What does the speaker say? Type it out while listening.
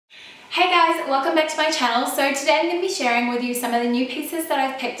Hey guys, welcome back to my channel. So today I'm going to be sharing with you some of the new pieces that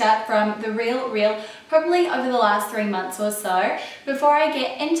I've picked up from The Real probably over the last 3 months or so. Before I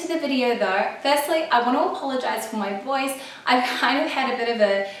get into the video though, firstly I want to apologize for my voice. I've kind of had a bit of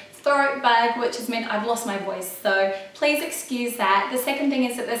a throat bug, which has meant I've lost my voice, so please excuse that. The second thing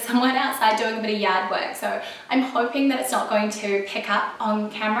is that there's someone outside doing a bit of yard work, so I'm hoping that it's not going to pick up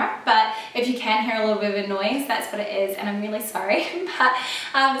on camera, but if you can hear a little bit of a noise, that's what it is, and I'm really sorry.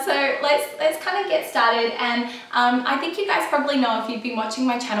 But so let's kind of get started. And I think you guys probably know, if you've been watching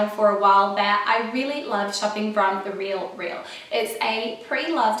my channel for a while, that I really love shopping from The Real. It's a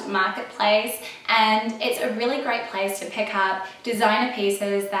pre-loved marketplace, and it's a really great place to pick up designer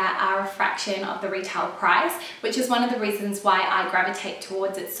pieces that are a fraction of the retail price, which is one of the reasons why I gravitate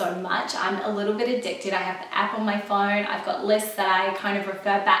towards it so much. I'm a little bit addicted. I have the app on my phone. I've got lists that I kind of refer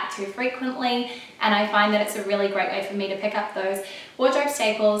back to frequently, and I find that it's a really great way for me to pick up those wardrobe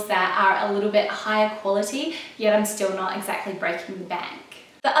staples that are a little bit higher quality, yet I'm still not exactly breaking the bank.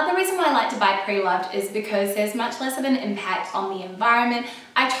 The other reason why I like to buy pre-loved is because there's much less of an impact on the environment.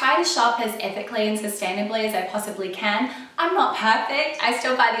 I try to shop as ethically and sustainably as I possibly can. I'm not perfect. I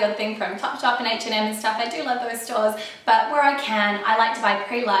still buy the odd thing from Topshop and H&M and stuff. I do love those stores, but where I can, I like to buy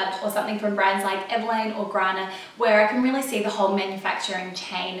pre-loved or something from brands like Evelyn or Grana, where I can really see the whole manufacturing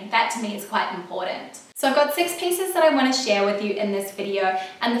chain. That to me is quite important. So I've got 6 pieces that I want to share with you in this video,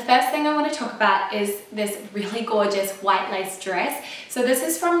 and the first thing I want to talk about is this really gorgeous white lace dress. So this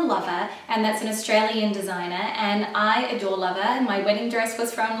is from Lover, and that's an Australian designer, and I adore Lover, and my wedding dress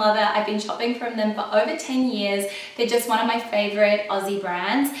was from Lover. I've been shopping from them for over 10 years. They're just one of my favorite Aussie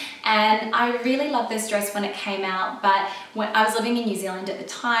brands, and I really loved this dress when it came out, but when I was living in New Zealand at the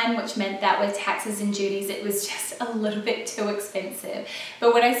time, which meant that with taxes and duties it was just a little bit too expensive.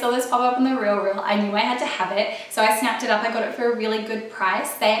 But when I saw this pop up on The Real, I knew I had to have it, so I snapped it up. I got it for a really good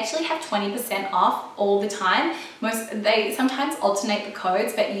price. They actually have 20% off all the time. They sometimes alternate the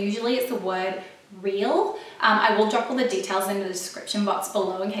codes, but usually it's the word real. I will drop all the details in the description box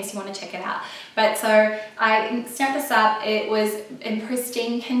below in case you want to check it out. But so I snapped this up. It was in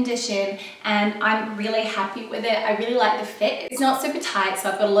pristine condition, and I'm really happy with it. I really like the fit. It's not super tight, so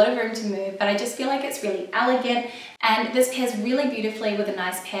I've got a lot of room to move, but I just feel like it's really elegant, and this pairs really beautifully with a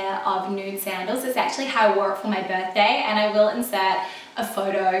nice pair of nude sandals. It's actually how I wore it for my birthday, and I will insert a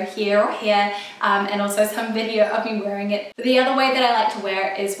photo here or here, and also some video of me wearing it. But the other way that I like to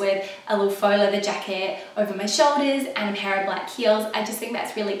wear it is with a little faux leather jacket over my shoulders and a pair of black heels. I just think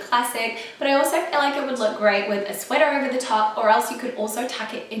that's really classic, but I also feel like it would look great with a sweater over the top, or else you could also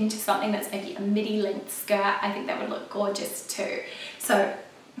tuck it into something that's maybe a midi length skirt. I think that would look gorgeous too. So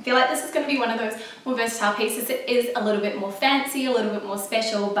I feel like this is going to be one of those more versatile pieces. It is a little bit more fancy, a little bit more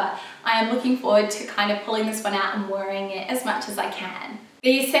special, but I am looking forward to kind of pulling this one out and wearing it as much as I can.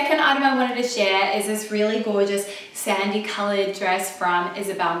 The second item I wanted to share is this really gorgeous sandy coloured dress from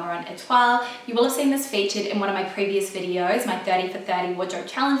Isabel Marant Etoile. You will have seen this featured in one of my previous videos, my 30 for 30 wardrobe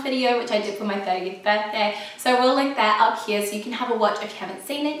challenge video, which I did for my 30th birthday. So I will link that up here so you can have a watch if you haven't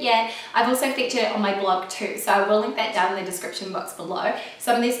seen it yet. I've also featured it on my blog too, so I will link that down in the description box below.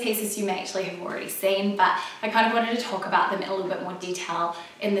 Some of these pieces you may actually have already seen, but I kind of wanted to talk about them in a little bit more detail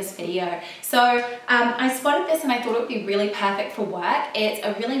in this video. So I spotted this and I thought it would be really perfect for work. It's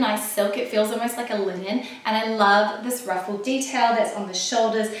a really nice silk. It feels almost like a linen, and I love this ruffle detail that's on the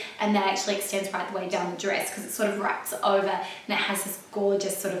shoulders, and that actually extends right the way down the dress because it sort of wraps over, and it has this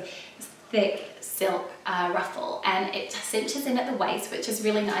gorgeous sort of thick silk ruffle, and it cinches in at the waist, which is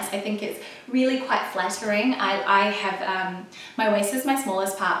really nice. I think it's really quite flattering. I have my waist is my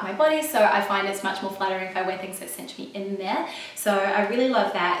smallest part of my body, so I find it's much more flattering if I wear things that cinch me in there. So I really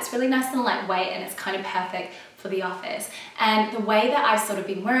love that. It's really nice and lightweight, and it's kind of perfect for the office. And the way that I've sort of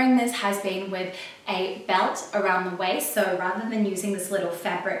been wearing this has been with a belt around the waist. So rather than using this little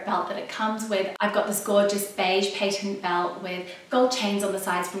fabric belt that it comes with, I've got this gorgeous beige patent belt with gold chains on the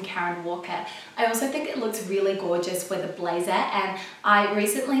sides from Karen Walker. I also think it looks really gorgeous with a blazer, and I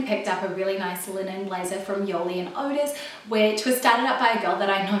recently picked up a really nice linen blazer from Yoli and Otis, which was started up by a girl that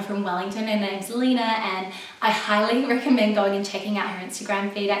I know from Wellington. Her name's Lena, and I highly recommend going and checking out her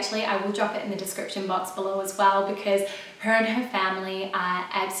Instagram feed. Actually, I will drop it in the description box below as well, because her and her family are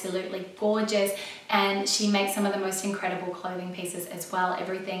absolutely gorgeous, and she makes some of the most incredible clothing pieces as well.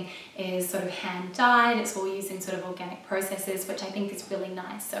 Everything is sort of hand dyed. It's all using sort of organic processes, which I think is really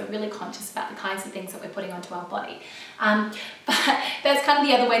nice. So really conscious about the kinds of things that we're putting onto our body. But that's kind of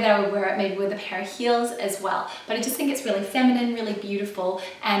the other way that I would wear it, maybe with a pair of heels as well. But I just think it's really feminine, really beautiful,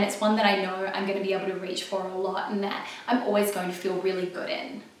 and it's one that I know I'm going to be able to reach for a lot, and that I'm always going to feel really good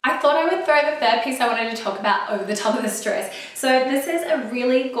in. I thought I would throw the third piece I wanted to talk about over the top of this dress dress. So this is a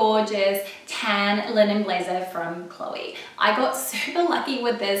really gorgeous tan linen blazer from Chloe. I got super lucky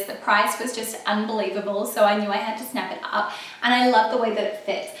with this. The price was just unbelievable, so I knew I had to snap it up, and I love the way that it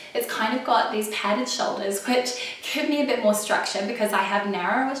fits. It's kind of got these padded shoulders, which give me a bit more structure because I have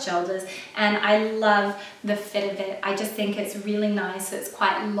narrower shoulders, and I love the fit of it. I just think it's really nice. It's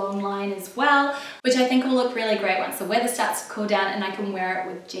quite long line as well, which I think will look really great once the weather starts to cool down and I can wear it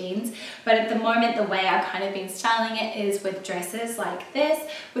with jeans. But at the moment, the way I've kind of been styling it is with dresses like this,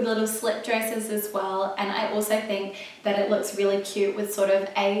 with little slip dresses as well. And I also think that it looks really cute with sort of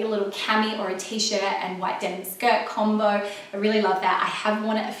a little cami or a t-shirt and white denim skirt combo. I really love that. I have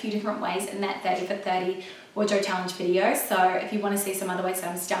worn it a few different ways in that 30 for 30 wardrobe challenge video, so if you want to see some other ways that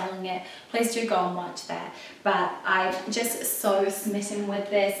I'm styling it, please do go and watch that. But I'm just so smitten with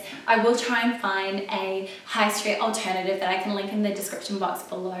this. I will try and find a high street alternative that I can link in the description box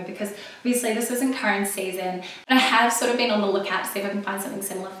below, because obviously this isn't current season, and I have sort of been on the lookout to see if I can find something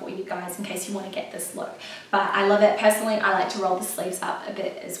similar for you guys in case you want to get this look. But I love it. Personally, I like to roll the sleeves up a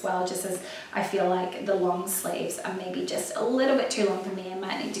bit as well, just as I feel like the long sleeves are maybe just a little bit too long for me and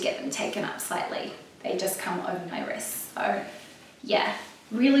might need to get them taken up slightly. They just come over my wrists. So yeah,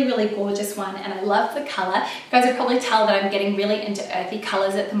 really, really gorgeous one, and I love the color. You guys will probably tell that I'm getting really into earthy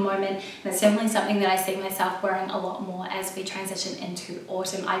colors at the moment, and it's definitely something that I see myself wearing a lot more as we transition into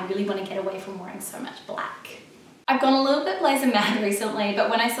autumn. I really want to get away from wearing so much black. I've gone a little bit blazer mad recently, but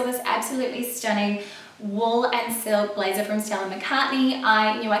when I saw this absolutely stunning wool and silk blazer from Stella McCartney,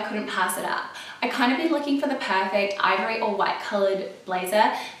 I knew I couldn't pass it up. I kind of been looking for the perfect ivory or white colored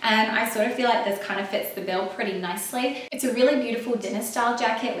blazer, and I sort of feel like this kind of fits the bill pretty nicely. It's a really beautiful dinner style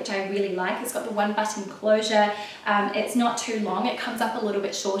jacket, which I really like. It's got the one button closure. It's not too long. It comes up a little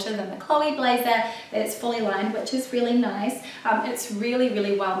bit shorter than the Chloe blazer. It's fully lined, which is really nice. It's really,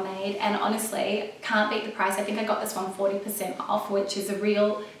 really well made, and honestly, can't beat the price. I think I got this one 40% off, which is a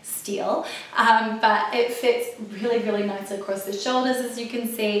real steal. But it fits really, really nicely across the shoulders, as you can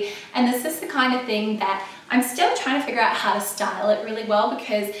see. And this is the kind of thing that I'm still trying to figure out how to style it really well,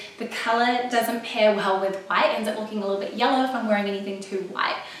 because the color doesn't pair well with white. It ends up looking a little bit yellow if I'm wearing anything too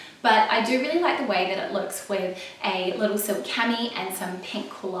white. But I do really like the way that it looks with a little silk cami and some pink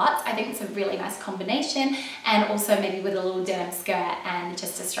culottes. I think it's a really nice combination, and also maybe with a little denim skirt and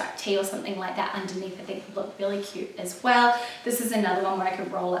just a striped tee or something like that underneath, I think would look really cute as well. This is another one where I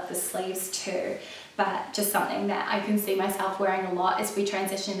could roll up the sleeves too, but just something that I can see myself wearing a lot as we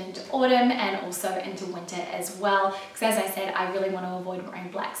transition into autumn and also into winter as well, because as I said, I really want to avoid wearing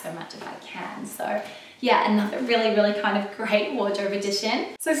black so much if I can. So yeah, another really, really kind of great wardrobe addition.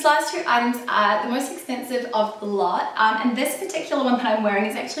 So these last two items are the most expensive of the lot, and this particular one that I'm wearing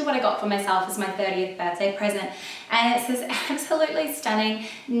is actually what I got for myself as my 30th birthday present, and it's this absolutely stunning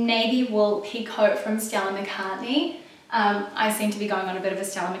navy wool peacoat from Stella McCartney. I seem to be going on a bit of a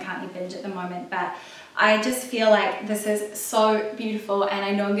Stella McCartney binge at the moment, but I just feel like this is so beautiful, and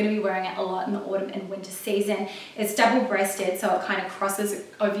I know I'm going to be wearing it a lot in the autumn and winter season. It's double-breasted, so it kind of crosses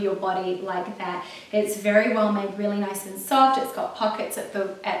over your body like that. It's very well made, really nice and soft. It's got pockets at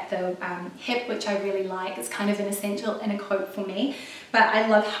the hip, which I really like. It's kind of an essential in a coat for me, but I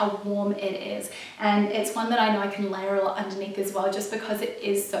love how warm it is, and it's one that I know I can layer a lot underneath as well, just because it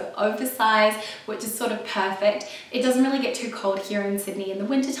is so oversized, which is sort of perfect. It doesn't really get too cold here in Sydney in the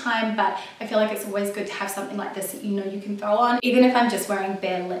winter time, but I feel like it's always good to have something like this that you know you can throw on, even if I'm just wearing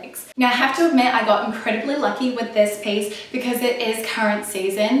bare legs. Now I have to admit, I got incredibly lucky with this piece because it is current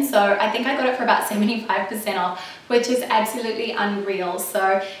season, so I think I got it for about 75% off, which is absolutely unreal.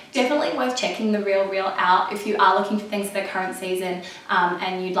 So definitely worth checking the RealReal out if you are looking for things that are current season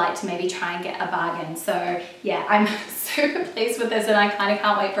and you'd like to maybe try and get a bargain. So yeah, I'm super pleased with this, and I kind of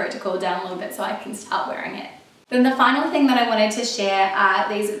can't wait for it to cool down a little bit so I can start wearing it. Then the final thing that I wanted to share are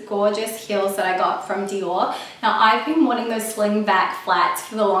these gorgeous heels that I got from Dior. Now I've been wanting those sling back flats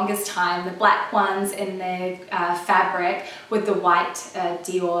for the longest time, the black ones in the fabric with the white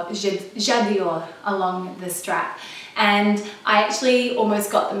Dior, Dior along the strap. And I actually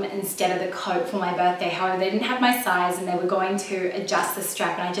almost got them instead of the coat for my birthday. However, they didn't have my size and they were going to adjust the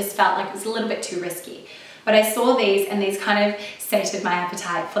strap, and I just felt like it was a little bit too risky. But I saw these, and these kind of sated my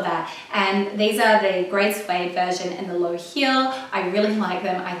appetite for that. And these are the grey suede version in the low heel. I really like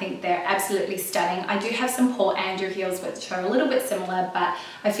them. I think they're absolutely stunning. I do have some Paul Andrew heels which are a little bit similar, but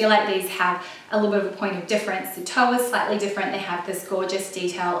I feel like these have a little bit of a point of difference. The toe is slightly different. They have this gorgeous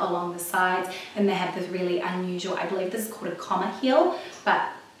detail along the sides, and they have this really unusual, I believe this is called a comma heel, but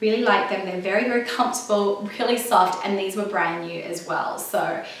really like them. They're very, very comfortable, really soft, and these were brand new as well.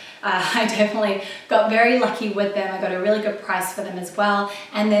 So I definitely got very lucky with them. I got a really good price for them as well,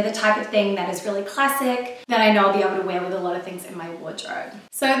 and they're the type of thing that is really classic that I know I'll be able to wear with a lot of things in my wardrobe.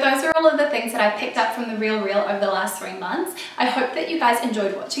 So those are all of the things that I picked up from the Real over the last 3 months. I hope that you guys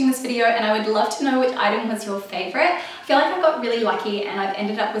enjoyed watching this video, and I would love to know which item was your favorite. I feel like I got really lucky and I've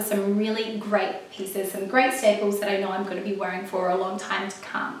ended up with some really great pieces, some great staples that I know I'm going to be wearing for a long time to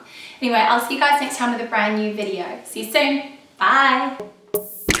come. Anyway, I'll see you guys next time with a brand new video. See you soon. Bye.